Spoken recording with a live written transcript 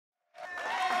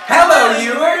Hello,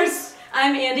 viewers!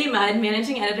 I'm Andi,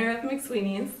 managing editor of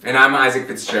McSweeney's. And I'm Isaac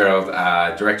Fitzgerald,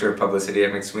 director of publicity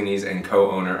at McSweeney's and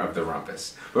co-owner of The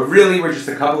Rumpus. But really, we're just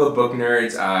a couple of book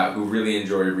nerds who really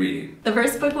enjoy reading. The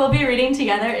first book we'll be reading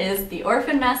together is The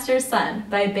Orphan Master's Son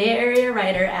by Bay Area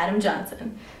writer Adam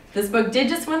Johnson. This book did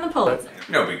just win the Pulitzer.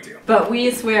 No big deal. But we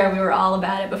swear we were all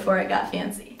about it before it got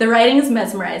fancy. The writing is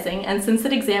mesmerizing, and since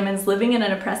it examines living in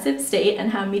an oppressive state and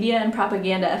how media and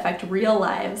propaganda affect real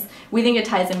lives, we think it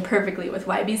ties in perfectly with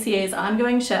YBCA's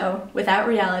ongoing show, Without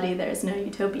Reality, There Is No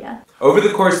Utopia. Over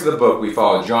the course of the book, we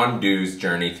follow John Dew's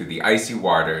journey through the icy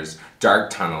waters,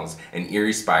 dark tunnels, and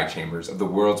eerie spy chambers of the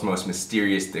world's most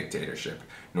mysterious dictatorship,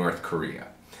 North Korea.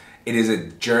 It is a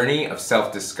journey of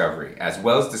self-discovery, as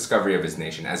well as discovery of his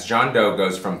nation, as John Doe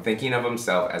goes from thinking of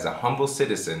himself as a humble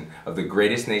citizen of the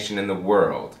greatest nation in the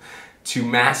world to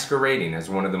masquerading as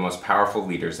one of the most powerful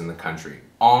leaders in the country,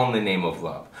 all in the name of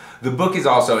love. The book is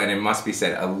also, and it must be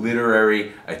said, a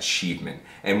literary achievement,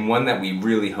 and one that we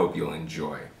really hope you'll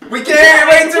enjoy. We can't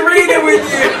wait to read it with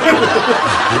you!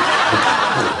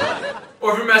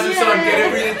 Orphan Master's Son, get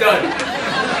it, read it,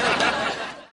 done.